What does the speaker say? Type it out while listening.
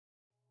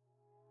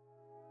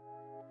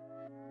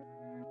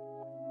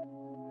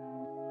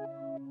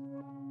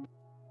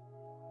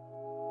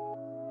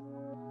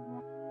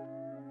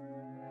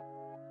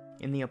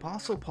In the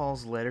Apostle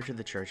Paul's letter to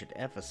the church at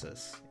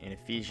Ephesus, in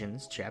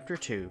Ephesians chapter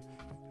 2,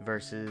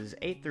 verses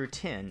 8 through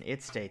 10,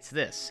 it states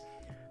this: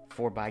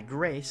 "For by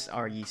grace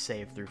are ye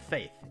saved through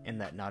faith, and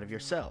that not of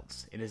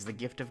yourselves. It is the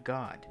gift of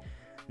God,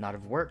 not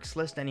of works,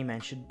 lest any man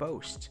should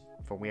boast.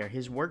 For we are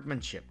his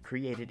workmanship,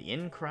 created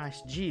in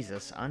Christ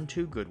Jesus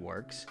unto good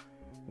works,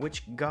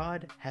 which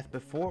God hath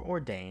before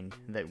ordained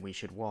that we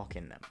should walk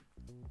in them."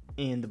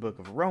 In the book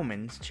of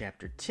Romans,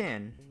 chapter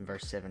 10,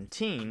 verse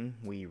 17,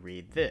 we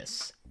read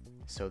this: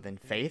 "So then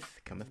faith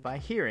cometh by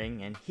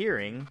hearing, and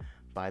hearing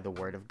by the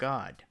word of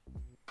God."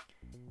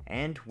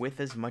 And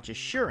with as much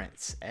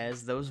assurance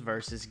as those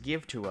verses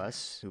give to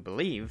us who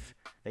believe,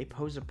 they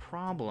pose a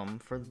problem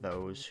for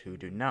those who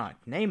do not,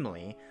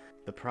 namely,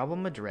 the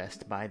problem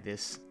addressed by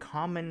this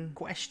common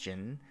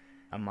question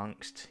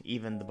amongst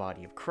even the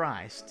body of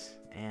Christ,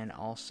 and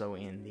also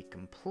in the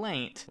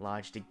complaint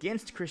lodged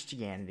against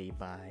Christianity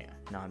by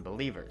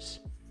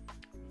non-believers.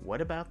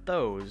 What about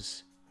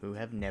those who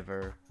have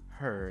never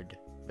heard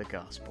the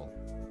gospel?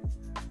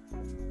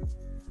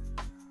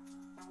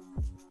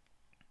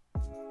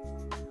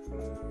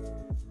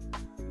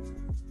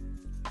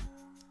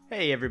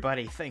 Hey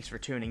everybody, thanks for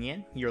tuning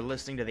in. You're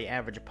listening to the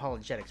Average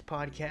Apologetics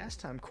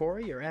Podcast. I'm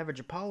Corey, your average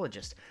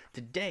apologist.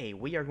 Today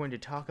we are going to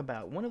talk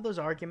about one of those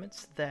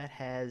arguments that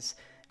has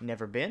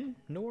never been,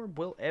 nor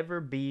will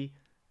ever be,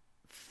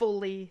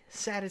 fully,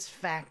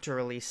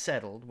 satisfactorily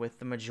settled with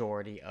the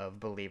majority of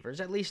believers,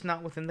 at least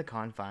not within the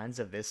confines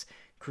of this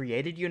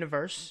created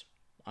universe,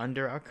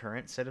 under our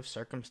current set of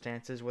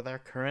circumstances, with our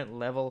current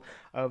level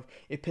of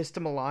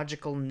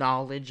epistemological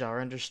knowledge, our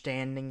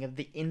understanding of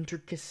the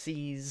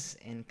intricacies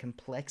and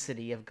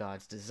complexity of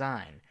God's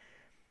design.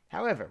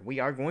 However, we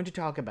are going to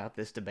talk about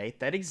this debate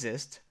that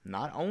exists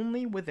not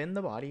only within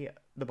the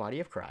body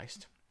of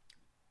Christ,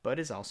 but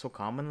is also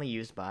commonly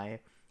used by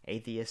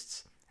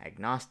atheists,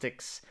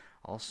 agnostics,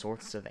 all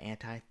sorts of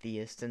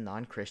anti-theists and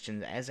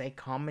non-Christians as a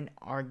common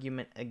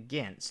argument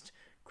against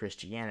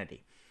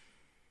Christianity.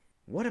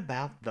 What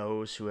about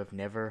those who have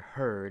never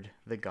heard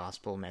the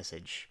gospel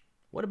message?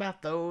 What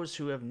about those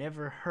who have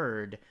never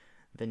heard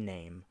the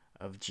name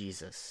of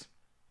Jesus?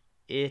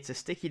 It's a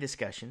sticky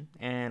discussion,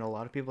 and a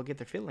lot of people get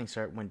their feelings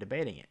hurt when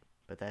debating it,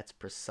 but that's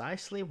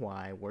precisely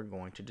why we're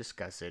going to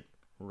discuss it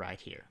right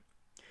here.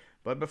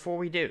 But before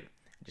we do,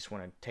 I just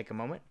want to take a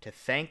moment to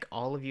thank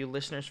all of you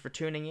listeners for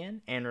tuning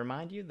in, and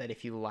remind you that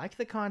if you like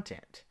the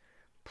content,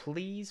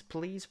 please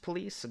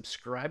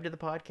subscribe to the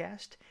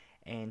podcast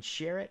and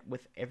share it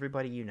with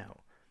everybody you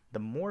know. The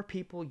more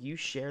people you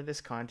share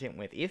this content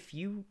with, if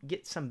you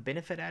get some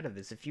benefit out of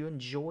this, if you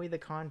enjoy the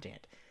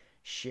content,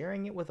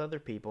 sharing it with other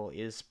people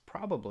is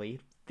probably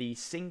the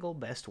single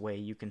best way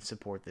you can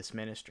support this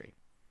ministry.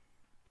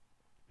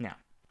 Now,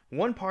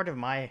 one part of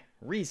my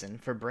reason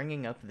for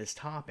bringing up this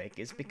topic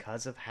is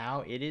because of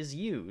how it is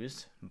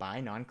used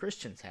by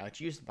non-Christians, how it's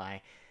used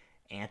by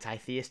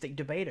anti-theistic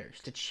debaters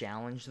to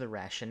challenge the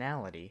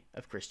rationality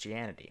of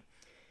Christianity.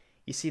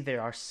 You see,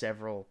 there are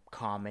several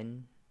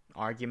common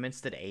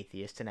arguments that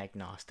atheists and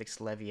agnostics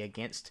levy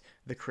against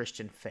the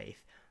Christian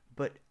faith,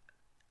 but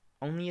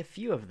only a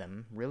few of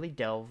them really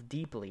delve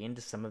deeply into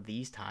some of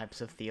these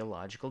types of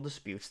theological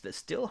disputes that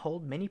still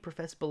hold many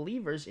professed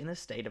believers in a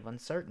state of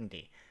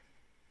uncertainty.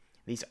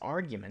 These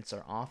arguments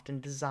are often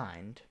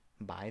designed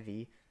by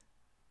the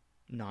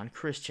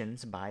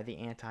non-Christians, by the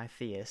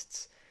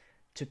anti-theists,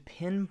 to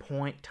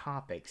pinpoint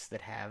topics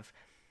that have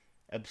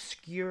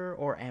obscure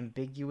or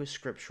ambiguous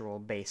scriptural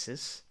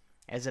basis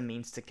as a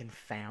means to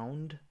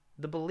confound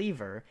the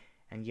believer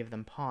and give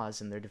them pause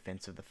in their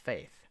defense of the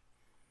faith.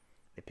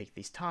 They pick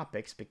these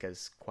topics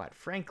because, quite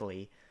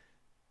frankly,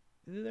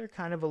 they're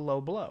kind of a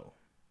low blow.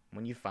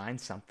 When you find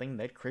something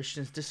that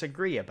Christians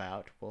disagree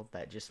about, well,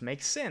 that just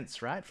makes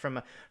sense, right? From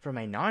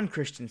a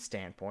non-Christian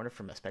standpoint,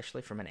 or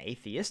especially from an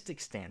atheistic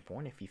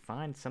standpoint, if you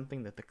find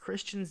something that the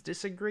Christians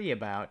disagree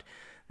about,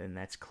 then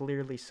that's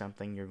clearly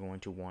something you're going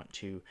to want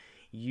to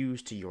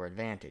use to your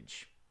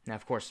advantage. Now,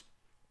 of course,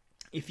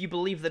 if you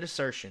believe that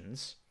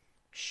assertions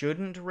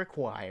shouldn't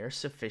require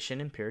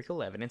sufficient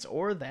empirical evidence,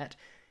 or that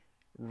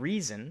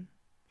reason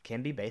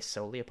can be based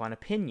solely upon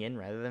opinion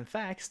rather than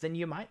facts, then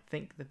you might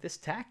think that this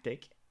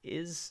tactic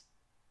is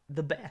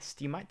the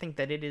best. You might think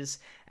that it is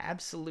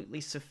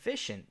absolutely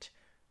sufficient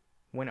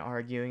when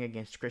arguing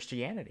against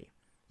Christianity.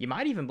 You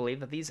might even believe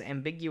that these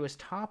ambiguous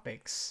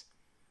topics,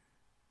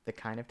 the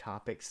kind of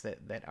topics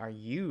that are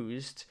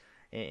used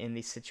in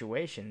these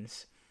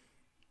situations,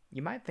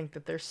 you might think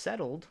that they're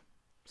settled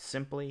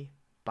simply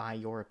by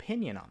your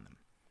opinion on them.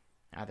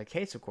 In either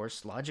case, of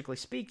course, logically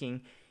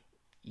speaking,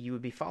 you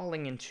would be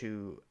falling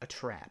into a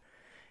trap.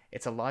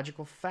 It's a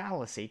logical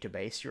fallacy to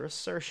base your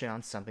assertion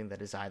on something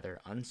that is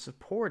either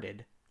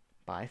unsupported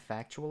by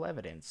factual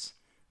evidence,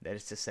 that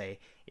is to say,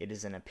 it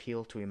is an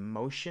appeal to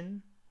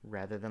emotion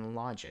rather than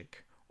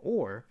logic,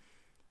 or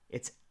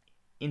it's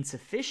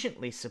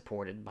insufficiently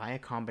supported by a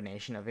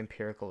combination of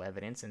empirical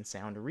evidence and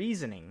sound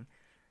reasoning,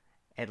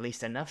 at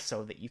least enough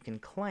so that you can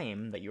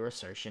claim that your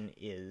assertion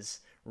is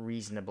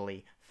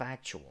reasonably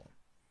factual.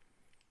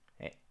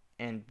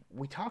 And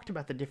we talked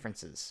about the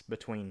differences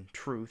between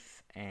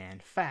truth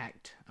and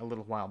fact a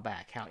little while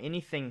back, how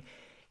anything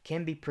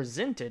can be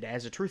presented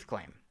as a truth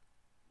claim,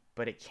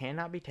 but it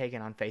cannot be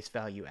taken on face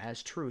value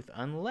as truth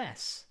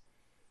unless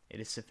it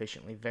is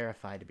sufficiently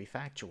verified to be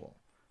factual.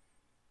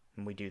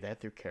 And we do that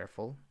through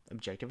careful,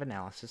 objective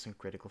analysis and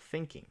critical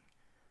thinking.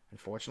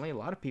 Unfortunately, a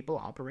lot of people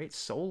operate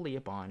solely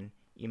upon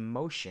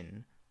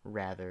emotion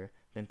rather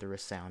than through a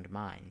sound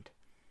mind.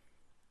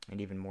 And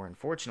even more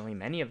unfortunately,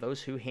 many of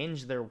those who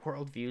hinge their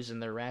worldviews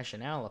and their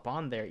rationale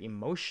upon their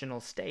emotional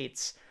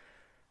states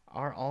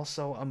are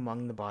also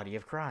among the body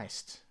of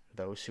Christ,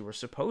 those who are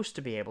supposed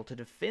to be able to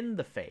defend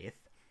the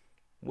faith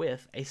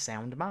with a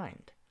sound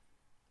mind.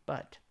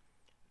 But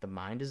the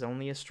mind is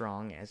only as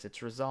strong as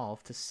its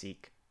resolve to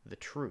seek the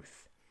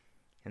truth,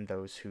 and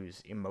those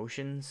whose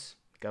emotions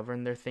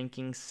govern their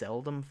thinking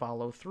seldom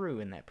follow through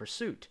in that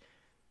pursuit.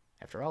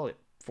 After all, it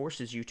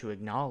forces you to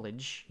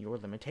acknowledge your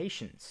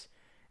limitations,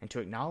 and to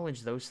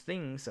acknowledge those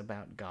things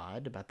about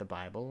God, about the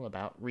Bible,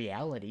 about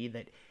reality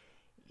that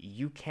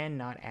you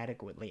cannot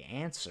adequately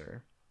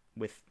answer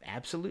with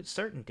absolute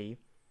certainty,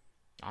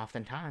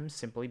 oftentimes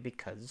simply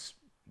because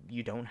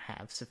you don't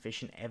have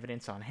sufficient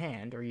evidence on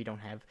hand, or you don't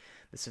have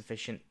the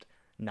sufficient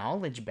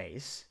knowledge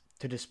base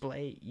to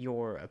display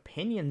your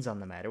opinions on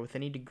the matter with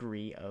any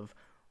degree of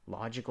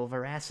logical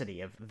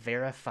veracity, of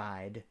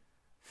verified,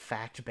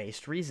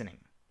 fact-based reasoning.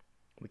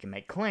 We can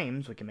make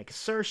claims, we can make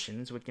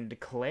assertions, we can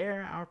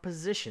declare our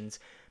positions,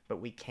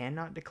 but we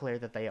cannot declare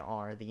that they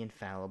are the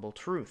infallible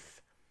truth.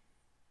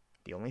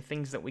 The only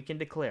things that we can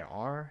declare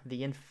are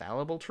the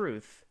infallible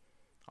truth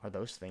are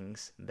those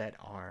things that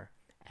are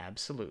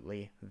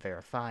absolutely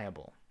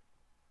verifiable.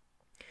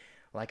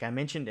 Like I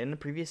mentioned in the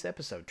previous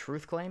episode,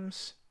 truth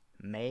claims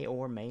may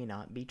or may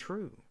not be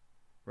true.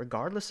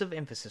 Regardless of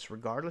emphasis,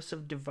 regardless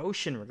of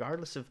devotion,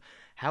 regardless of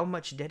how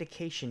much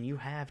dedication you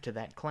have to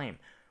that claim.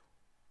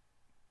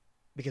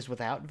 Because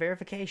without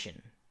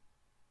verification,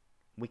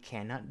 we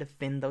cannot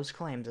defend those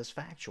claims as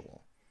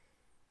factual.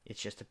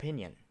 It's just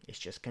opinion. It's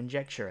just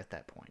conjecture at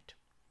that point.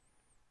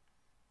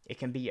 It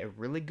can be a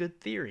really good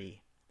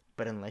theory,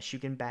 but unless you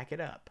can back it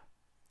up,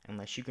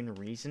 unless you can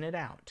reason it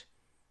out,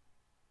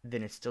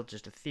 then it's still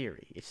just a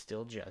theory. It's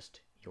still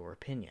just your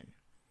opinion.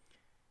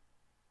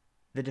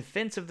 The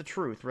defense of the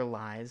truth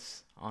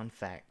relies on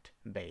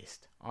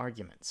fact-based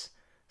arguments.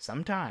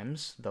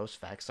 Sometimes those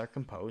facts are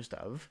composed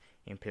of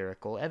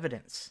empirical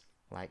evidence,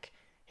 like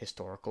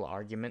historical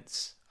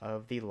arguments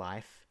of the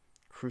life,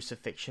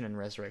 crucifixion, and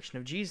resurrection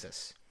of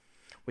Jesus.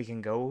 We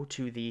can go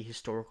to the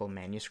historical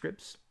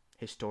manuscripts,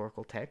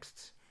 historical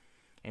texts,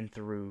 and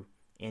through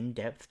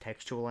in-depth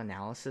textual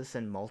analysis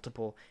and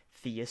multiple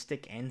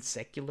theistic and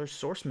secular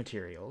source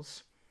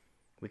materials,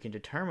 we can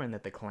determine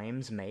that the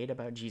claims made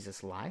about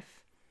Jesus'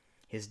 life,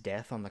 his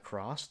death on the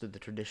cross through the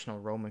traditional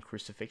Roman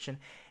crucifixion,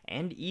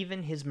 and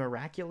even his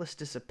miraculous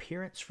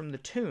disappearance from the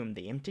tomb,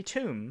 the empty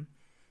tomb,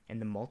 and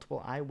the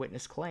multiple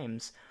eyewitness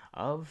claims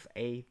of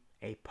a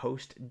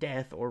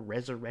post-death or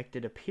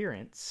resurrected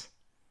appearance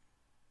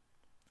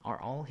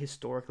are all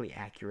historically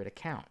accurate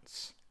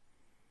accounts.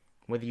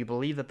 Whether you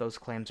believe that those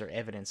claims are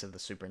evidence of the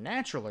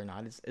supernatural or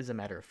not is a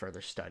matter of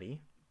further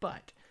study,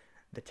 but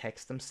the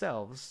texts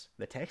themselves,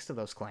 the text of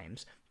those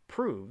claims,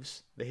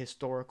 proves the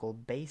historical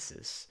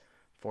basis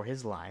for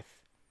his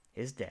life,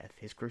 his death,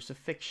 his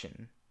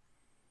crucifixion,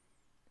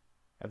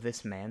 of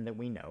this man that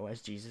we know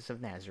as Jesus of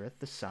Nazareth,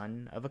 the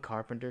son of a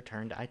carpenter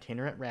turned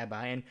itinerant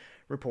rabbi and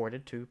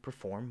reported to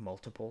perform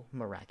multiple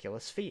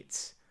miraculous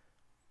feats.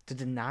 To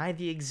deny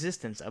the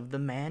existence of the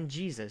man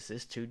Jesus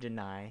is to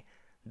deny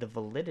the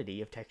validity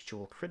of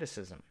textual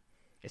criticism.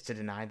 It's to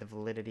deny the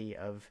validity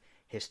of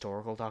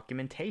historical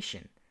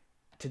documentation.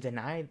 To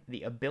deny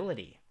the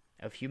ability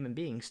of human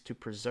beings to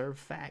preserve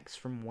facts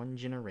from one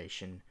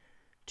generation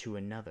to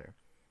another.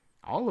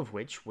 All of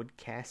which would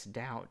cast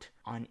doubt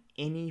on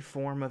any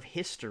form of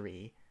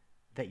history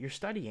that you're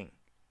studying,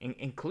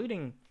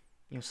 including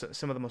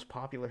some of the most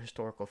popular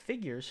historical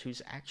figures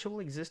whose actual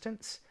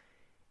existence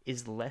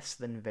is less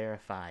than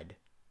verified,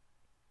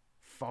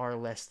 far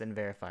less than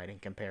verified in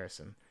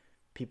comparison.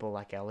 People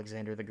like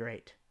Alexander the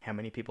Great. How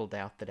many people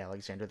doubt that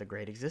Alexander the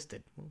Great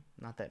existed? Well,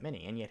 not that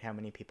many, and yet how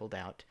many people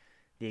doubt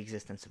the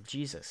existence of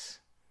Jesus?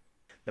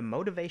 The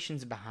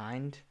motivations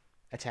behind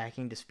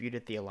attacking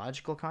disputed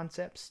theological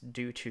concepts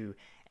due to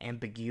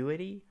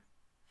ambiguity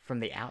from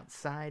the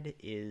outside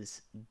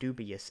is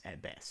dubious at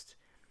best.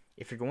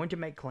 If you're going to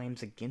make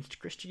claims against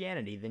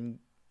Christianity, then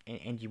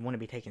and you want to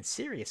be taken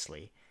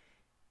seriously,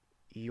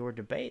 your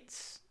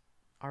debates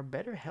are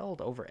better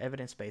held over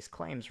evidence-based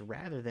claims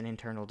rather than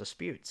internal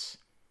disputes.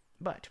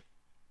 But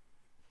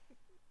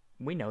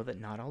we know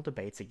that not all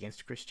debates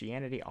against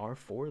Christianity are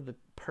for the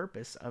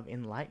purpose of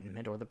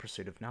enlightenment or the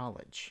pursuit of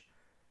knowledge.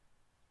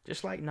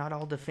 Just like not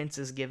all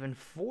defenses given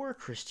for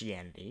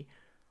Christianity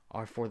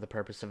are for the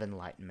purpose of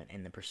enlightenment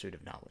and the pursuit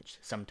of knowledge.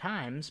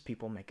 Sometimes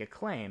people make a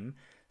claim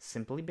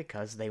simply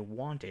because they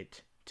want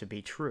it to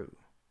be true.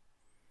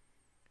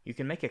 You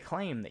can make a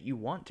claim that you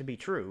want to be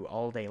true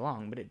all day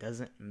long, but it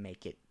doesn't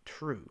make it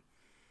true.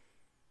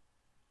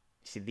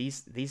 See,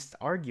 these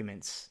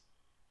arguments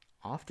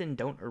often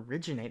don't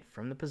originate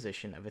from the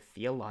position of a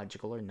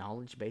theological or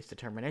knowledge-based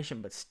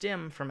determination, but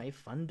stem from a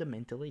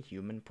fundamentally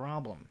human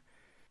problem.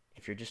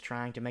 If you're just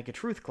trying to make a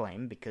truth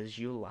claim because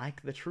you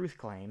like the truth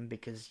claim,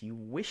 because you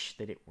wish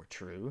that it were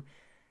true,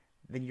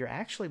 then you're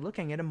actually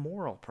looking at a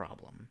moral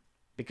problem.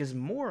 Because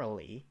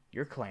morally,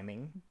 you're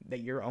claiming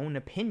that your own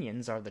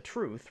opinions are the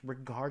truth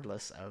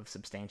regardless of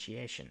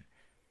substantiation.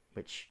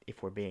 Which,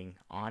 if we're being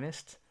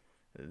honest,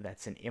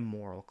 that's an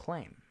immoral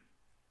claim.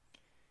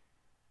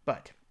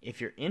 But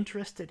if you're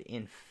interested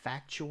in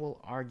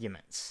factual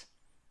arguments,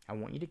 I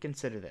want you to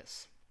consider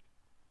this.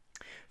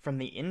 From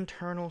the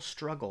internal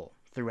struggle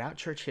throughout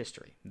church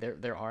history,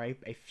 there are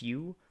a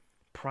few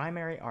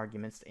primary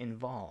arguments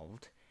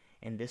involved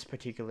in this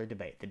particular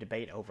debate, the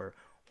debate over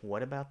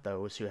what about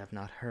those who have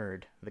not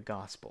heard the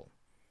gospel.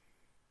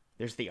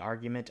 There's the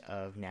argument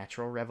of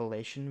natural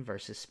revelation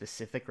versus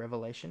specific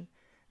revelation,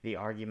 the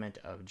argument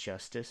of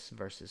justice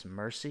versus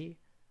mercy,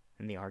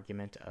 and the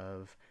argument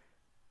of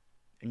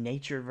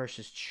nature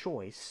versus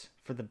choice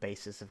for the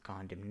basis of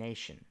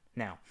condemnation.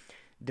 Now,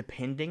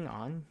 depending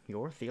on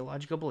your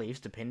theological beliefs,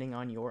 depending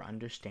on your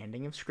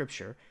understanding of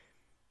Scripture,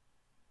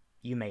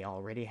 you may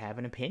already have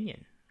an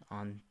opinion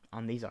on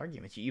these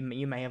arguments. You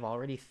may have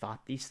already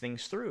thought these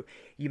things through.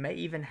 You may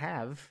even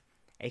have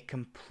a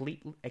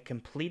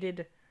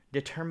completed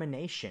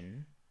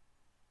determination,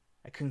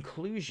 a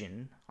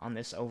conclusion on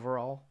this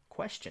overall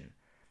question.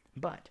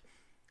 But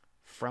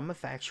from a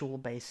factual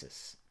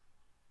basis,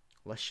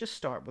 let's just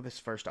start with this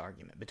first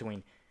argument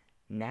between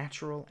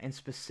natural and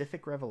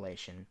specific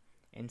revelation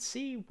and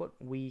see what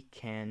we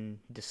can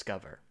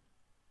discover.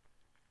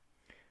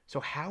 So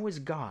how is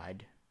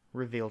God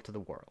revealed to the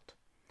world?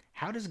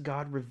 How does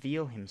God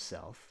reveal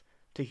himself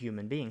to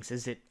human beings?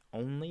 Is it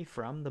only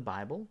from the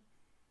Bible?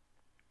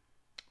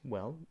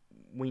 Well,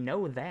 we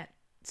know that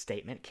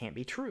statement can't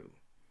be true.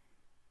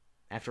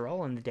 After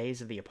all, in the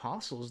days of the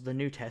apostles, the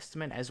New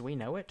Testament as we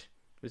know it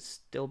was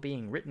still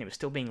being written. It was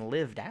still being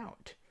lived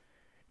out.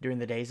 During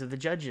the days of the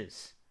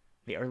judges,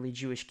 the early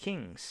Jewish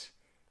kings,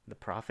 the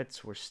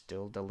prophets were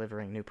still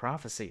delivering new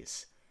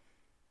prophecies.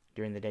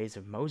 During the days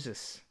of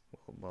Moses,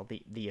 well,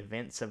 the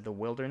events of the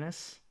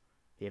wilderness,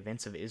 the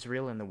events of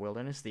Israel in the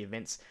wilderness, the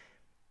events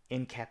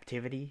in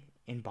captivity,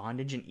 in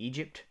bondage in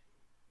Egypt,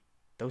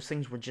 those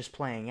things were just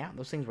playing out.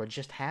 Those things were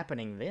just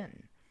happening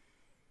then.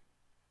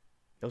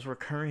 Those were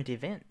current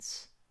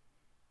events.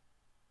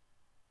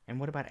 And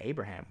what about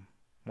Abraham?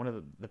 One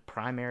of the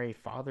primary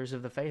fathers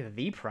of the faith,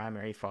 the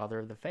primary father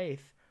of the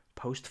faith,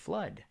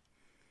 post-flood.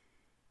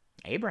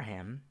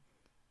 Abraham,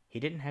 he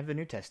didn't have the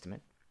New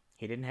Testament.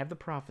 He didn't have the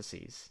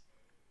prophecies,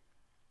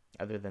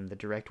 other than the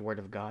direct word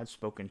of God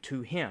spoken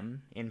to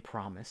him in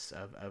promise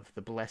of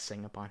the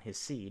blessing upon his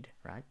seed,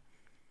 right?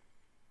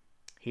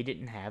 He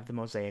didn't have the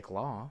Mosaic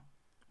Law,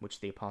 which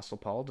the Apostle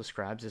Paul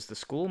describes as the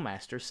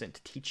schoolmaster sent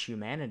to teach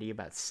humanity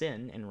about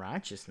sin and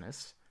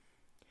righteousness.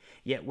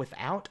 Yet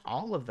without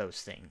all of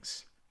those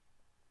things,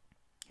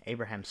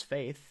 Abraham's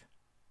faith,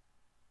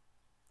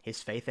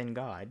 his faith in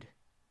God,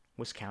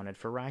 was counted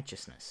for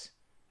righteousness.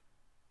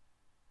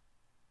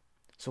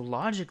 So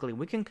logically,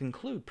 we can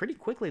conclude pretty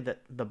quickly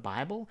that the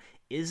Bible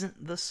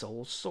isn't the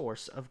sole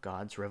source of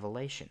God's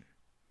revelation.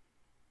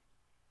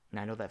 And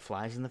I know that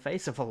flies in the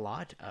face of a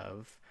lot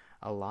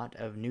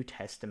of New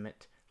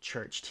Testament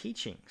church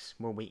teachings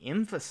where we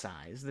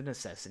emphasize the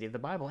necessity of the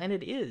Bible, and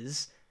it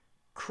is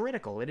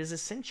critical, it is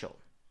essential.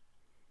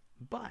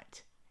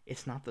 But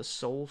it's not the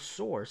sole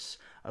source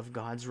of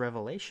God's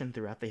revelation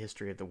throughout the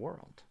history of the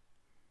world.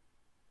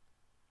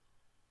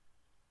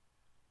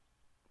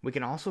 We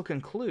can also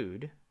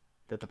conclude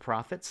that the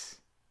prophets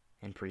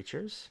and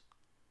preachers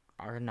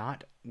are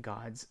not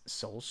God's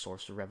sole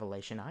source of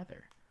revelation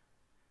either.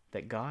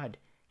 That God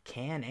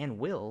can and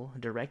will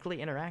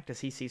directly interact as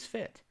he sees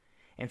fit.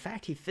 In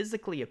fact, he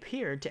physically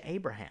appeared to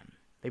Abraham.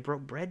 They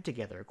broke bread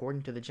together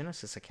according to the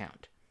Genesis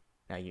account.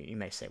 Now you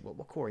may say, well,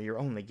 Corey, you're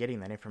only getting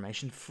that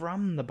information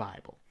from the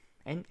Bible.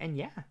 And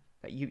yeah,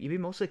 you'd be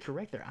mostly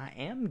correct there. I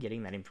am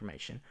getting that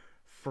information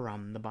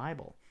from the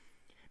Bible.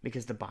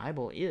 Because the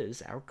Bible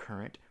is our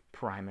current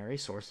primary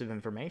source of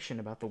information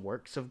about the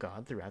works of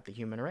God throughout the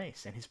human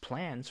race and his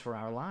plans for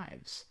our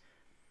lives.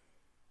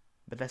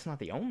 But that's not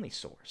the only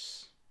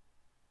source.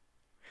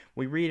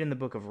 We read in the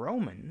book of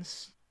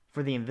Romans,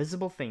 "For the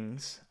invisible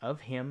things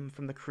of him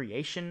from the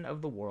creation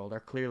of the world are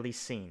clearly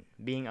seen,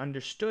 being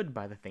understood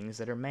by the things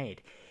that are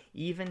made,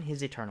 even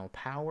his eternal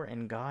power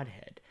and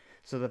Godhead,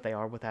 so that they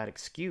are without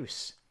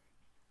excuse."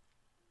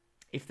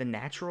 If the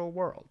natural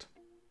world,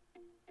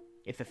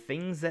 if the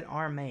things that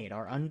are made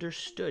are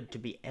understood to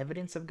be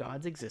evidence of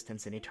God's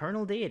existence and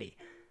eternal deity,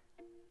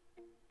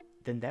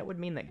 then that would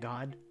mean that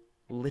God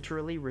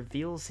literally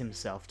reveals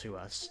himself to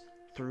us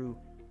through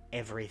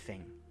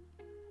everything.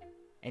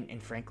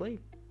 And frankly,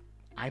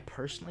 I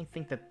personally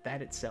think that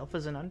that itself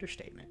is an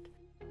understatement.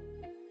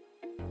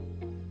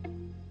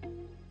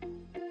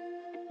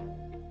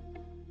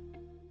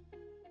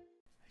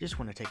 Just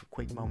want to take a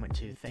quick moment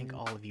to thank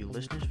all of you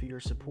listeners for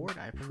your support.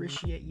 I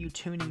appreciate you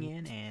tuning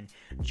in and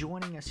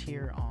joining us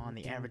here on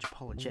the Average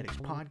Apologetics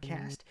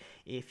podcast.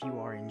 If you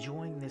are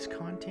enjoying this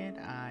content,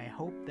 I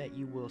hope that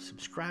you will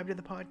subscribe to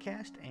the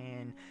podcast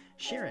and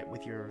share it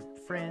with your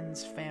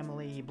friends,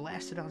 family,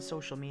 blast it on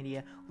social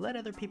media, let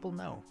other people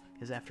know.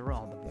 Because after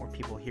all, the more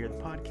people hear the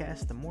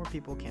podcast, the more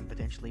people can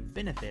potentially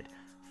benefit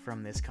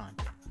from this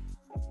content.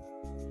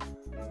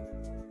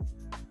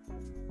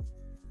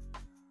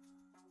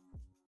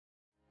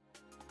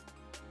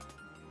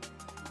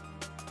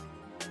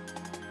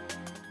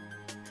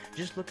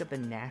 Just look at the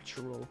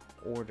natural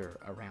order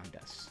around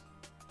us.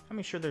 I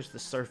mean, sure, there's the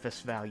surface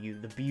value,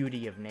 the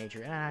beauty of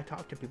nature, and I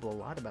talk to people a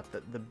lot about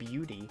the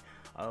beauty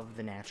of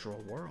the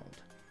natural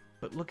world.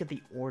 But look at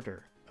the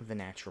order of the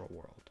natural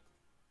world.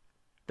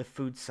 The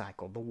food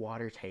cycle, the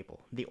water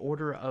table, the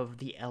order of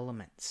the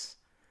elements,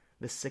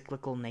 the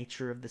cyclical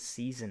nature of the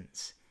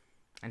seasons,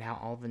 and how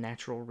all the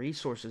natural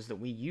resources that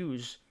we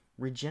use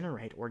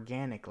regenerate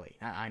organically.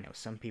 I know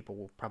some people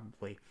will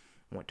probably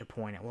want to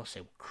point out, we'll say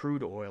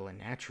crude oil and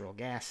natural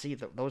gas. See,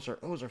 those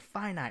are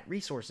finite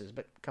resources,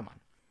 but come on.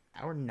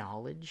 Our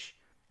knowledge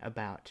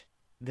about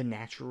the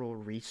natural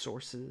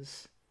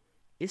resources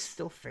is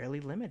still fairly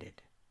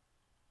limited.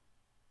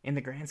 In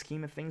the grand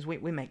scheme of things, we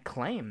make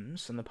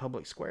claims in the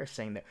public square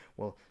saying that,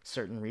 well,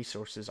 certain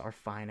resources are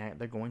finite,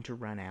 they're going to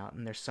run out,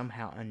 and they're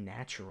somehow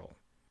unnatural.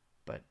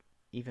 But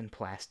even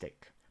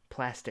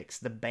plastics,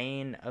 the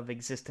bane of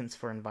existence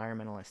for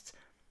environmentalists,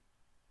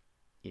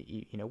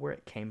 you know where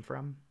it came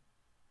from?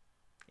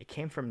 It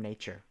came from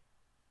nature.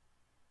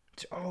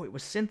 It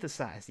was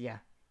synthesized, yeah,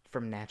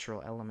 from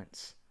natural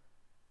elements.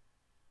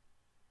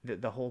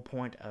 The whole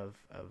point of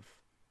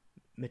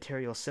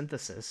material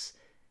synthesis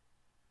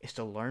is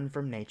to learn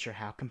from nature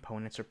how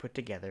components are put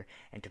together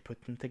and to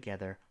put them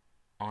together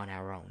on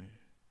our own.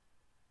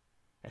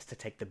 That's to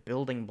take the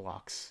building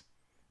blocks,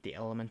 the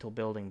elemental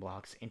building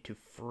blocks, and to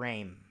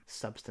frame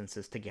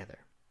substances together.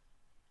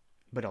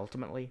 But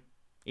ultimately,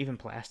 even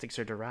plastics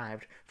are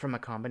derived from a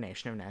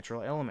combination of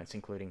natural elements,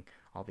 including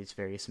all these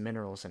various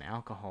minerals and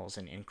alcohols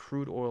and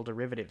crude oil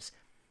derivatives.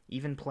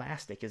 Even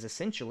plastic is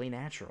essentially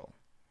natural.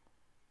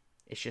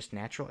 It's just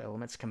natural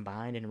elements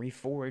combined and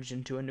reforged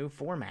into a new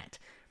format.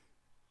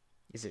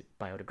 Is it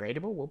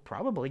biodegradable? Well,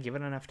 probably,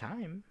 given enough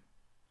time.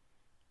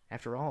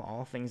 After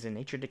all things in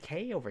nature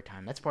decay over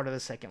time. That's part of the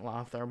second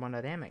law of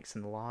thermodynamics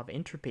and the law of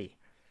entropy.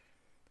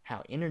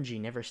 How energy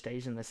never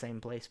stays in the same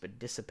place but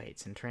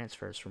dissipates and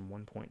transfers from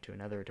one point to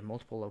another to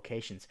multiple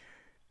locations,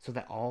 so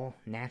that all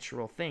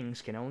natural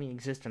things can only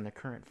exist in their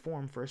current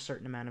form for a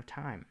certain amount of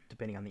time,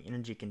 depending on the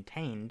energy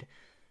contained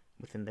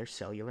within their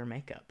cellular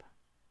makeup.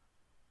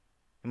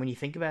 And when you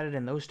think about it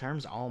in those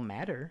terms, all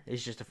matter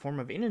is just a form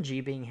of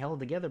energy being held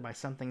together by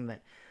something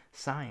that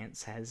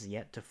science has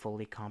yet to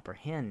fully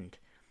comprehend.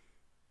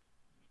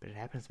 But it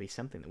happens to be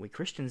something that we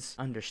Christians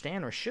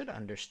understand, or should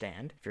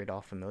understand, if you're at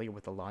all familiar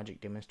with the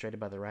logic demonstrated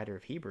by the writer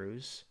of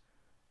Hebrews.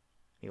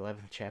 The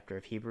 11th chapter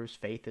of Hebrews,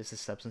 faith is the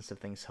substance of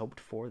things hoped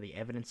for, the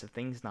evidence of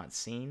things not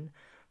seen.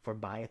 For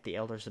by it the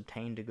elders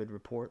obtained a good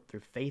report.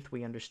 Through faith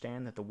we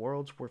understand that the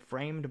worlds were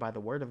framed by the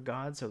word of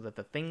God, so that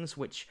the things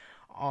which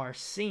are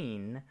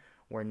seen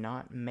were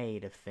not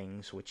made of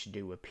things which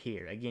do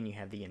appear. Again, you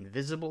have the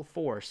invisible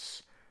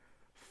force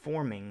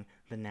forming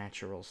the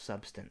natural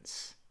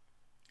substance.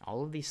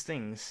 All of these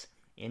things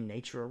in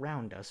nature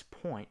around us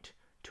point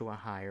to a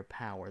higher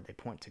power. They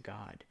point to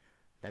God.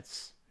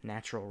 That's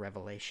natural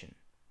revelation.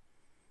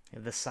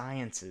 The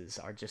sciences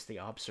are just the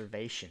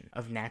observation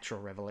of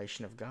natural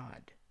revelation of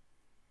God.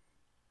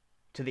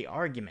 To the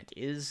argument,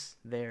 is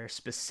there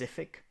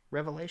specific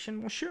revelation?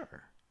 Well,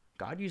 sure.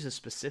 God uses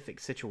specific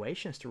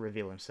situations to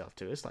reveal himself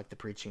to us, like the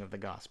preaching of the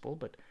gospel,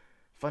 but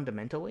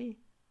fundamentally,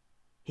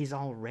 he's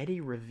already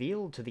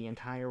revealed to the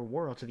entire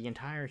world, to the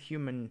entire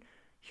human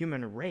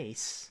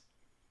race,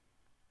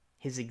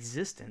 his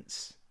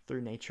existence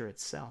through nature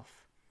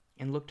itself.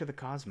 And look to the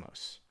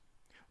cosmos.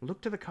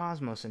 Look to the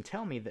cosmos and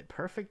tell me that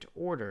perfect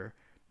order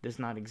does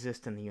not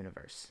exist in the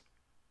universe.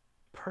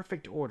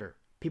 Perfect order,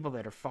 people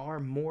that are far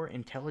more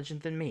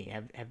intelligent than me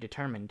have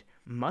determined,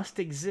 must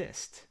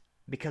exist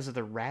because of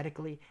the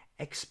radically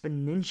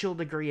exponential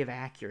degree of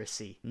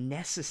accuracy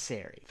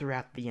necessary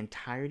throughout the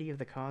entirety of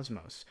the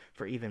cosmos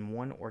for even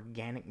one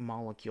organic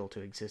molecule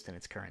to exist in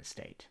its current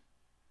state.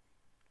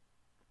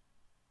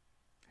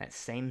 That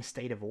same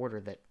state of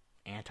order that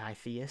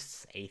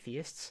anti-theists,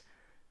 atheists,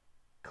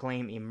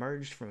 claim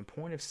emerged from a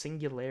point of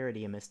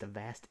singularity amidst a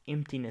vast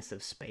emptiness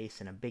of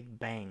space and a big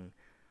bang,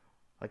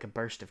 like a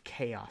burst of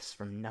chaos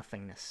from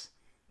nothingness,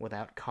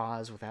 without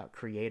cause, without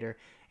creator,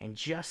 and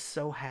just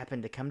so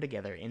happened to come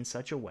together in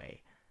such a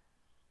way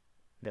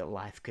that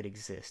life could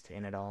exist,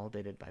 and it all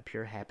did it by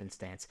pure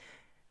happenstance.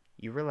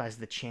 You realize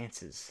the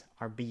chances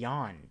are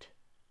beyond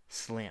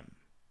slim.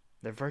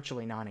 They're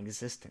virtually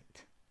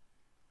non-existent.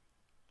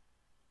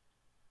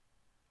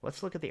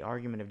 Let's look at the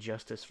argument of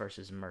justice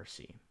versus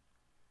mercy.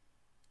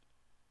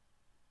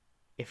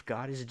 If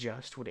God is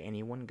just, would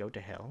anyone go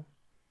to hell?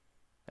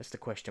 That's the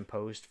question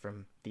posed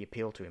from the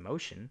appeal to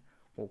emotion.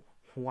 Well,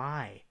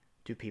 Why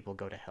do people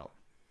go to hell?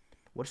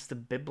 What's the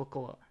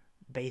biblical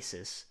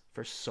basis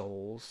for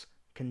souls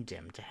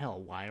condemned to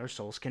hell? Why are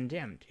souls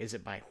condemned? Is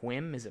it by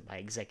whim? Is it by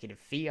executive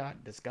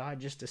fiat? Does God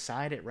just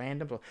decide at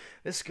random, well,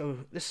 this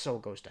soul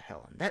goes to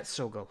hell, and that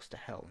soul goes to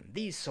hell, and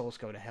these souls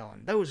go to hell,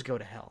 and those go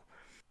to hell?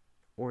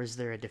 Or is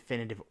there a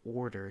definitive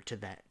order to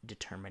that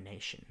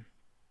determination?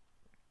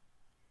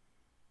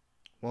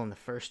 Well, in the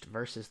first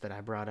verses that I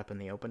brought up in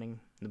the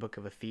opening, the book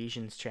of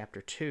Ephesians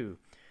chapter 2,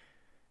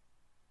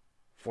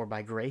 "For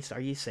by grace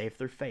are ye saved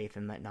through faith,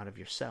 and that not of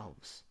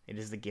yourselves. It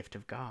is the gift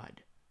of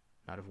God,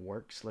 not of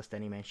works, lest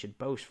any man should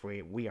boast.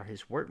 For we are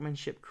his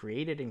workmanship,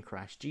 created in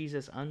Christ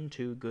Jesus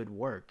unto good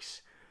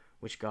works,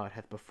 which God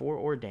hath before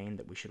ordained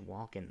that we should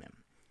walk in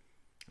them."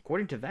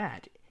 According to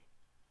that,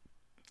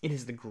 it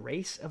is the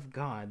grace of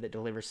God that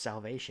delivers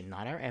salvation,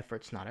 not our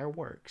efforts, not our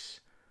works.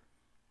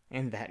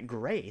 And that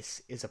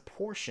grace is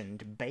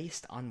apportioned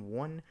based on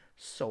one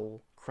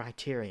sole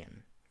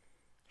criterion: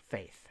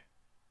 faith.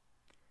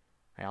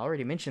 I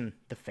already mentioned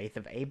the faith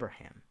of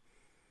Abraham.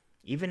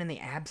 Even in the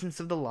absence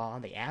of the law,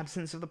 the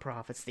absence of the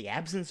prophets, the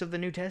absence of the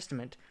New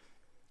Testament,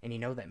 and you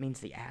know that means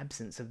the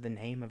absence of the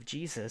name of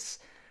Jesus,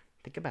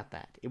 think about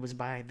that. It was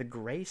by the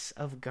grace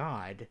of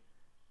God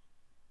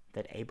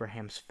that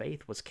Abraham's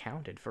faith was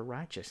counted for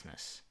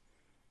righteousness.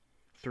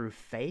 Through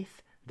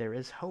faith, there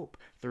is hope.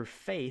 Through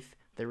faith,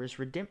 there is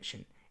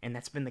redemption. And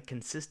that's been the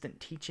consistent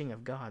teaching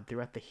of God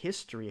throughout the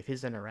history of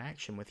his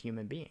interaction with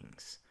human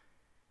beings.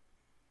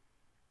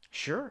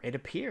 Sure, it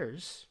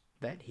appears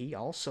that he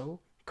also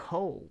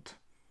culled,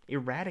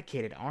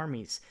 eradicated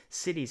armies,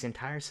 cities,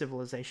 entire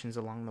civilizations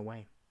along the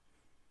way.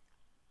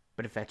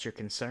 But if that's your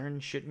concern,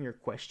 shouldn't your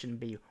question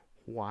be,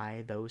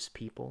 why those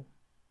people?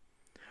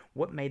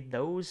 What made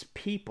those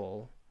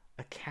people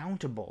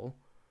accountable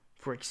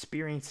for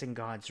experiencing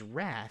God's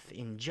wrath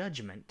in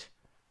judgment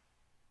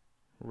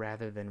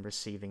rather than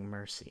receiving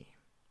mercy?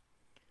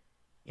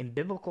 In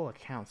biblical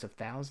accounts of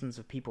thousands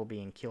of people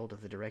being killed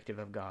at the directive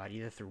of God,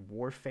 either through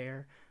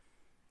warfare,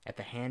 at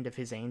the hand of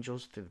his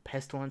angels, through the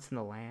pestilence in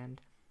the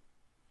land,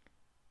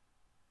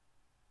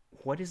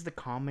 what is the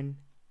common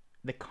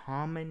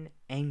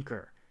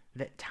anchor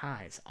that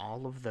ties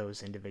all of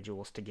those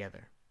individuals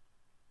together?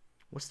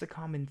 What's the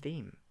common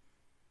theme?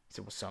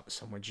 So, well,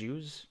 some were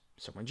Jews,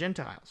 some were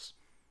Gentiles.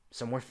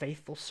 Some were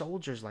faithful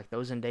soldiers like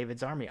those in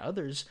David's army.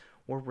 Others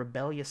were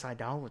rebellious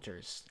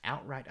idolaters,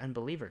 outright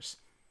unbelievers.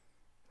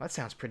 Well, that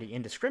sounds pretty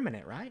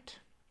indiscriminate, right?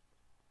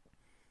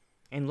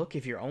 And look,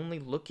 if you're only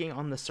looking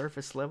on the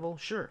surface level,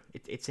 sure,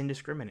 it's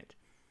indiscriminate.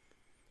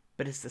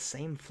 But it's the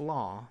same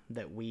flaw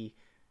that we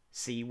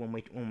see when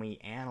we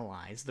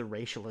analyze the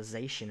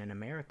racialization in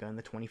America in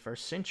the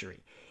 21st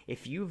century.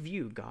 If you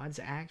view God's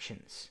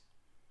actions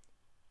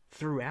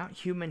throughout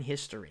human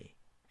history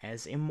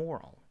as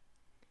immoral,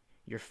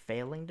 you're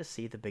failing to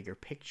see the bigger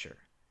picture.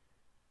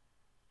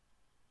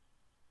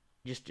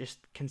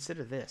 Just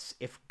consider this.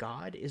 If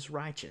God is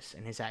righteous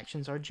and his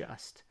actions are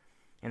just,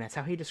 and that's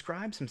how he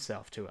describes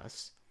himself to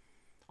us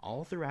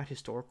all throughout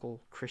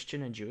historical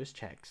Christian and Jewish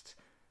texts,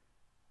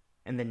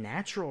 and the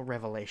natural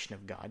revelation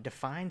of God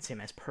defines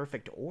him as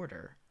perfect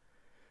order,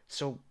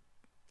 so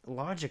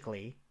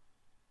logically,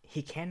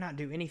 he cannot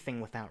do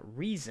anything without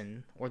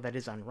reason or that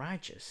is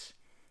unrighteous.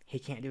 He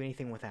can't do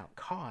anything without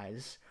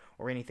cause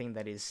or anything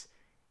that is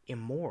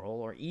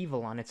immoral or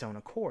evil on its own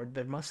accord.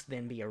 There must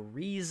then be a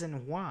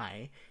reason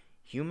why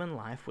human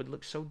life would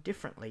look so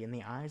differently in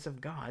the eyes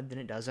of God than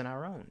it does in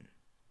our own.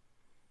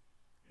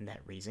 And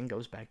that reason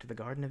goes back to the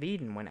Garden of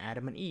Eden when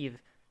Adam and Eve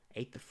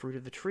ate the fruit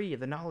of the tree of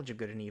the knowledge of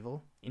good and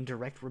evil in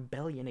direct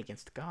rebellion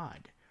against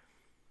God.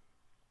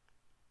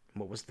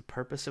 What was the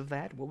purpose of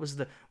that? What was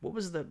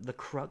the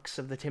crux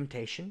of the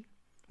temptation?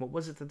 What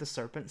was it that the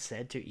serpent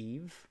said to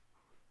Eve?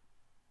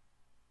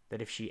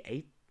 That if she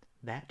ate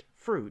that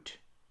fruit,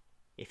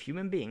 if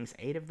human beings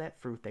ate of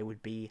that fruit, they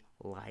would be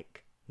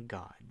like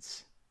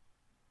gods.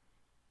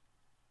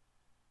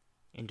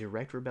 In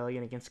direct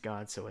rebellion against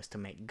God so as to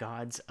make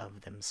gods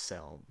of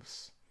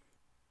themselves.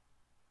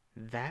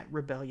 That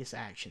rebellious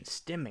action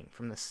stemming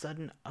from the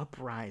sudden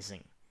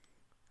uprising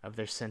of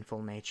their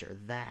sinful nature,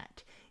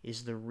 that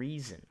is the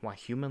reason why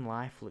human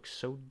life looks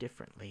so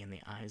differently in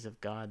the eyes of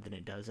God than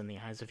it does in the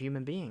eyes of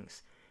human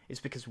beings.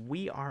 It's because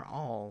we are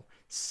all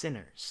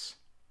sinners.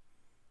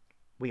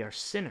 We are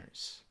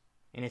sinners.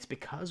 And it's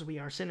because we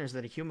are sinners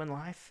that a human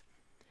life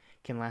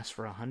can last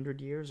for 100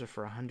 years or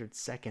for 100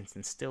 seconds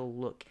and still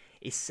look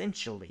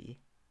essentially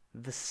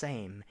the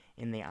same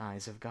in the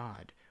eyes of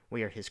God.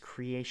 We are his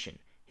creation,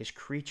 his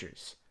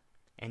creatures,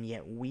 and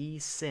yet we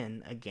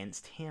sin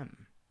against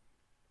him.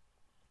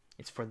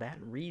 It's for that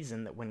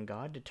reason that when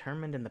God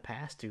determined in the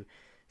past to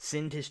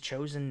send his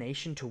chosen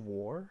nation to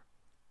war,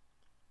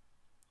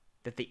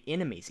 that the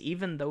enemies,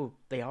 even though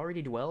they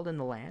already dwelled in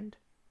the land,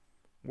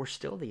 were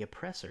still the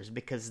oppressors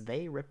because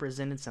they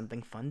represented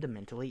something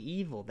fundamentally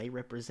evil. They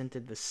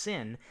represented the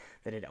sin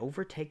that had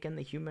overtaken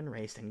the human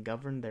race and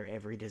governed their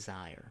every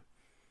desire.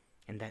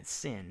 And that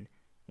sin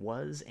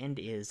was and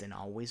is and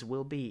always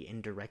will be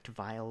in direct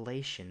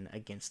violation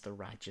against the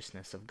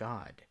righteousness of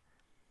God.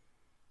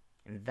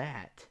 And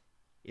that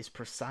is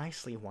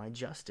precisely why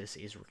justice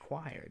is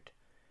required.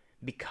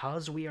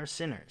 Because we are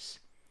sinners,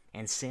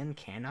 and sin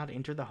cannot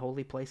enter the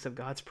holy place of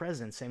God's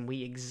presence, and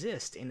we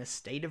exist in a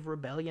state of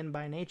rebellion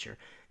by nature,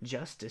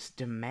 justice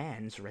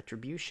demands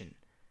retribution.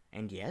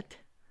 And yet,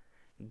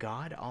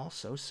 God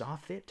also saw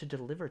fit to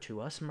deliver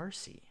to us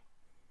mercy.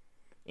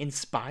 In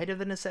spite of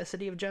the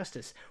necessity of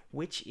justice,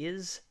 which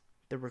is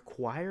the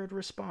required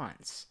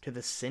response to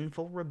the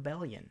sinful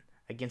rebellion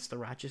against the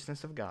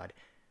righteousness of God,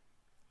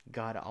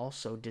 God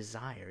also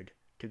desired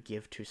to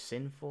give to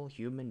sinful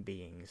human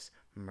beings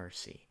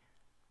mercy.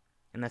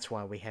 And that's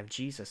why we have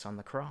Jesus on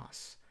the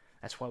cross.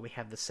 That's why we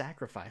have the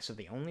sacrifice of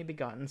the only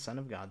begotten Son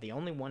of God, the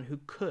only one who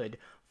could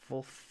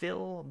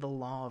fulfill the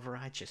law of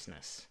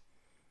righteousness.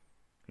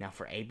 Now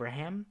for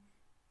Abraham,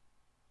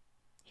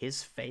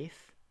 his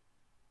faith,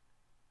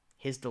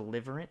 his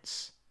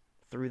deliverance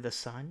through the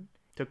Son,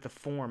 took the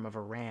form of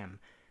a ram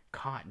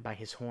caught by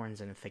his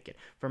horns in a thicket.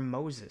 For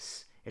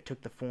Moses, it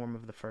took the form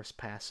of the first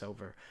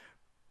Passover.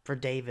 For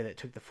David, it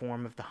took the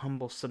form of the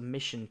humble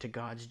submission to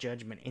God's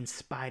judgment in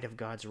spite of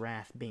God's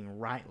wrath being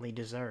rightly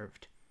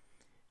deserved.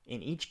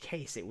 In each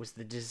case, it was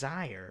the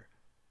desire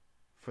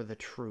for the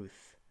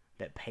truth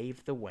that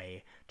paved the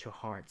way to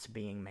hearts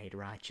being made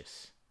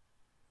righteous,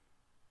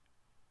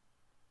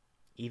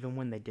 even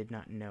when they did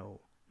not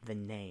know the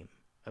name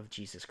of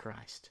Jesus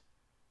Christ.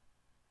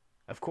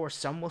 Of course,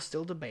 some will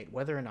still debate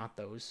whether or not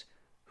those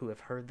who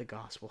have heard the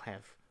gospel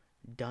have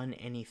done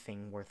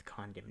anything worth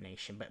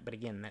condemnation. But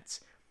again,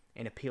 that's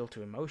an appeal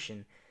to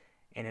emotion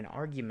and an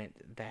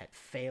argument that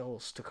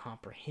fails to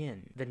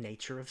comprehend the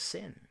nature of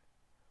sin.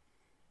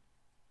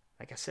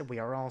 Like I said, we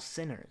are all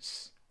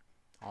sinners.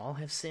 All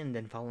have sinned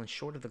and fallen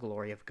short of the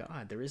glory of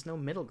God. There is no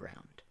middle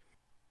ground.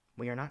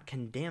 We are not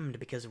condemned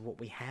because of what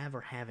we have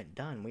or haven't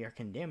done. We are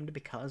condemned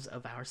because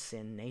of our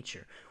sin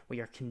nature. We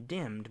are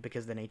condemned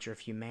because of the nature of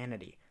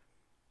humanity.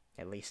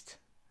 At least,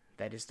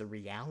 that is the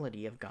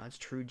reality of God's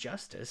true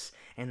justice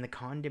and the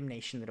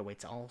condemnation that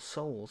awaits all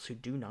souls who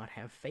do not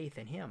have faith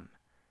in Him.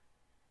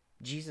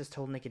 Jesus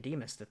told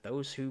Nicodemus that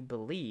those who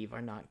believe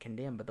are not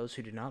condemned, but those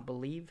who do not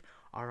believe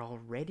are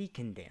already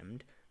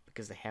condemned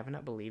because they have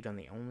not believed on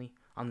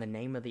the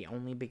name of the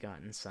only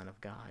begotten Son of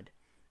God.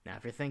 Now,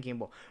 if you're thinking,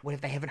 well, what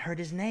if they haven't heard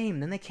His name?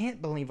 Then they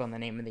can't believe on the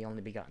name of the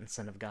only begotten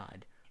Son of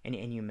God. And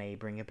you may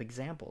bring up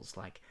examples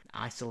like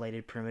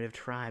isolated primitive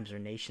tribes or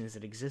nations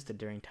that existed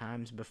during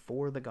times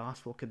before the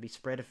gospel could be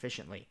spread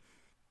efficiently.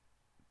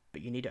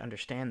 But you need to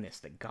understand this,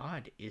 that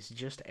God is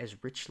just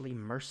as richly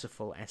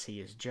merciful as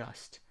He is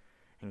just.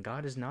 And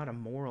God is not a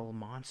moral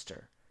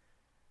monster.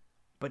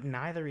 But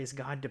neither is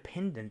God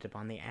dependent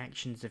upon the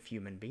actions of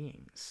human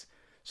beings.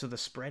 So the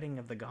spreading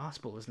of the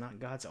gospel is not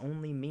God's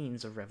only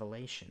means of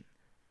revelation.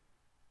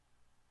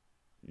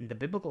 The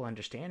biblical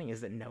understanding is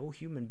that no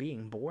human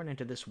being born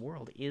into this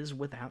world is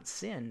without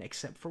sin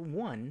except for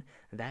one,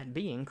 that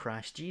being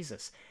Christ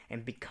Jesus.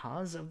 And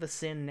because of the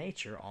sin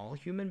nature, all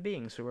human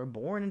beings who are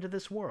born into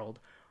this world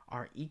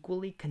are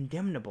equally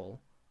condemnable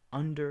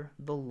under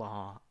the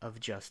law of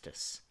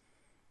justice.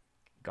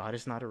 God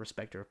is not a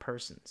respecter of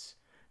persons,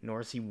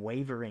 nor is He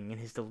wavering in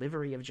His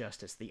delivery of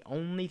justice. The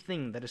only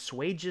thing that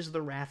assuages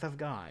the wrath of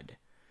God,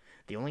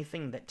 the only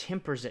thing that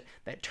tempers it,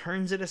 that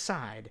turns it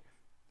aside,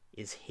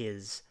 is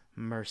His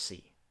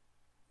mercy.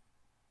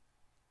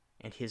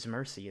 And His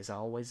mercy is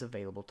always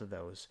available to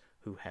those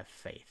who have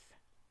faith.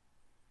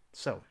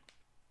 So,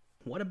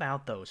 what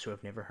about those who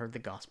have never heard the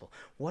gospel?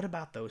 What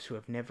about those who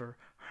have never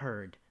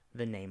heard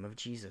the name of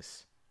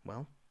Jesus?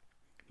 Well,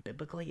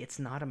 biblically, it's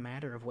not a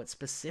matter of what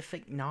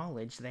specific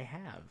knowledge they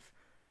have.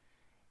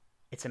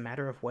 It's a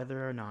matter of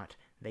whether or not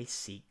they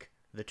seek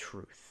the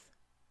truth.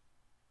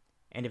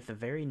 And if the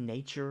very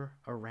nature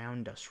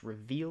around us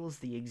reveals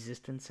the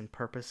existence and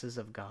purposes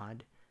of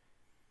God,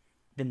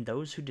 then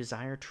those who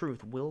desire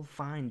truth will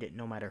find it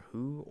no matter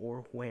who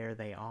or where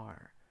they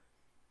are.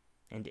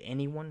 And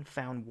anyone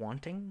found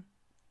wanting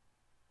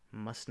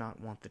must not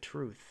want the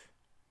truth.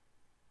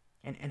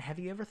 And have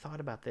you ever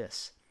thought about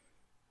this?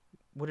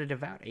 Would a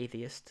devout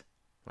atheist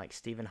like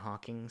Stephen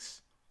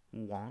Hawking's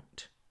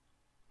want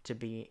to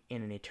be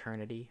in an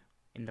eternity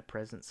in the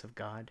presence of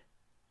God?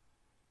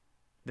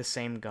 The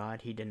same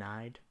God he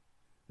denied,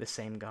 the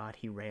same God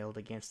he railed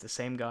against, the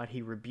same God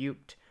he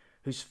rebuked,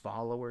 whose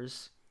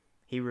followers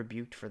He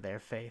rebuked for their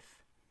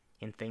faith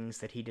in things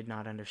that he did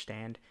not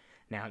understand.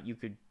 Now, you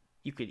could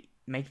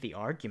make the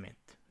argument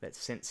that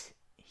since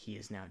he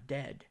is now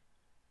dead,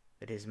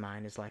 that his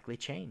mind is likely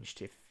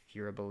changed if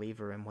you're a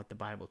believer in what the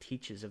Bible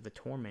teaches of the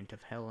torment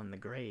of hell and the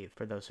grave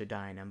for those who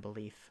die in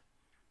unbelief.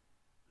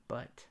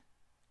 But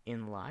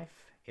in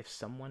life, if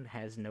someone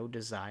has no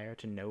desire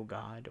to know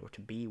God or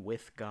to be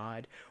with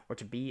God or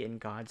to be in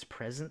God's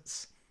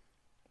presence,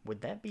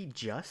 would that be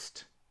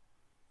just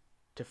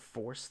to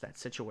force that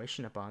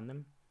situation upon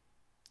them,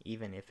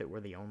 even if it were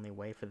the only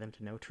way for them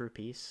to know true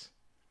peace?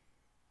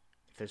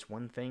 If there's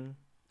one thing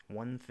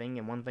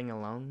and one thing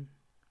alone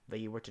that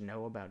you were to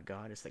know about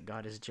God, is that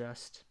God is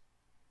just.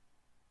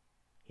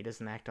 He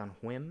doesn't act on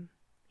whim.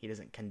 He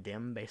doesn't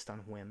condemn based on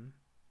whim.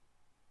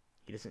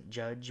 He doesn't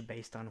judge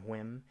based on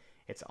whim.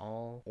 It's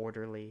all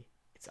orderly.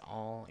 It's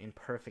all in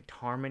perfect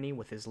harmony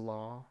with his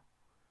law,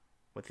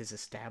 with his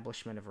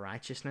establishment of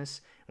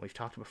righteousness. And we've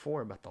talked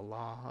before about the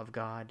law of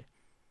God,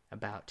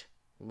 about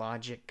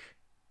logic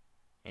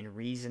and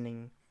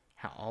reasoning,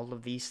 how all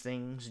of these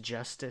things,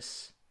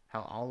 justice,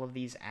 how all of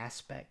these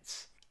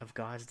aspects of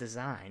God's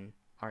design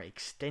are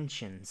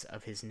extensions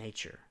of his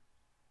nature.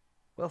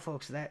 Well,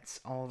 folks, that's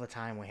all the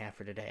time we have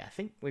for today. I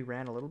think we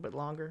ran a little bit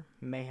longer,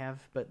 may have,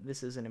 but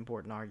this is an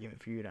important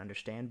argument for you to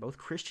understand, both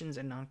Christians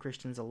and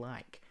non-Christians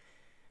alike.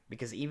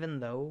 Because even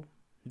though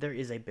there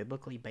is a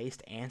biblically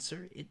based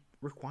answer, it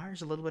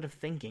requires a little bit of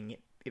thinking.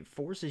 It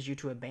forces you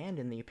to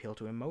abandon the appeal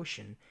to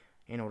emotion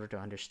in order to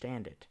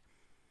understand it.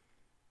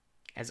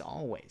 As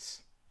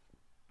always,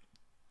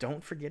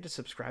 don't forget to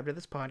subscribe to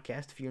this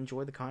podcast if you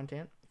enjoy the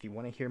content. If you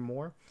want to hear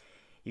more,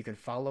 you can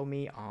follow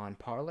me on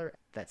Parler.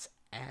 That's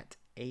at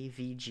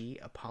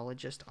AVG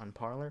Apologist on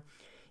Parler.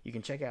 You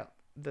can check out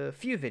the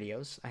few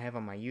videos I have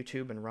on my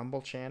YouTube and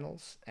Rumble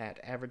channels at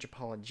Average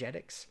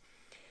Apologetics.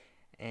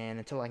 And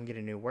until I can get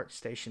a new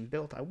workstation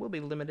built, I will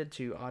be limited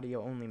to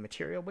audio-only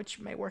material, which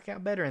may work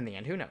out better in the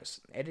end. Who knows?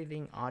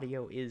 Editing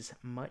audio is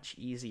much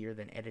easier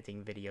than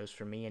editing videos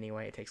for me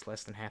anyway. It takes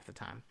less than half the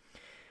time.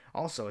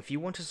 Also, if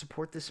you want to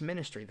support this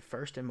ministry, the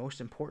first and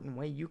most important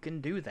way you can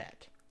do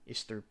that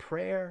is through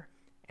prayer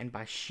and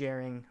by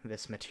sharing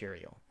this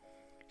material.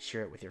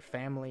 Share it with your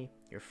family,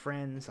 your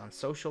friends, on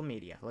social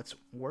media. Let's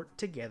work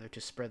together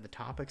to spread the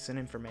topics and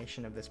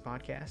information of this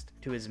podcast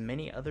to as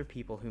many other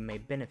people who may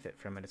benefit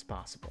from it as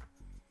possible.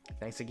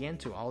 Thanks again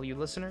to all you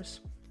listeners.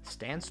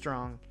 Stand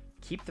strong,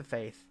 keep the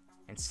faith,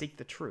 and seek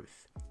the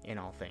truth in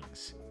all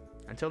things.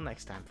 Until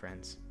next time,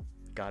 friends,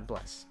 God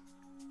bless.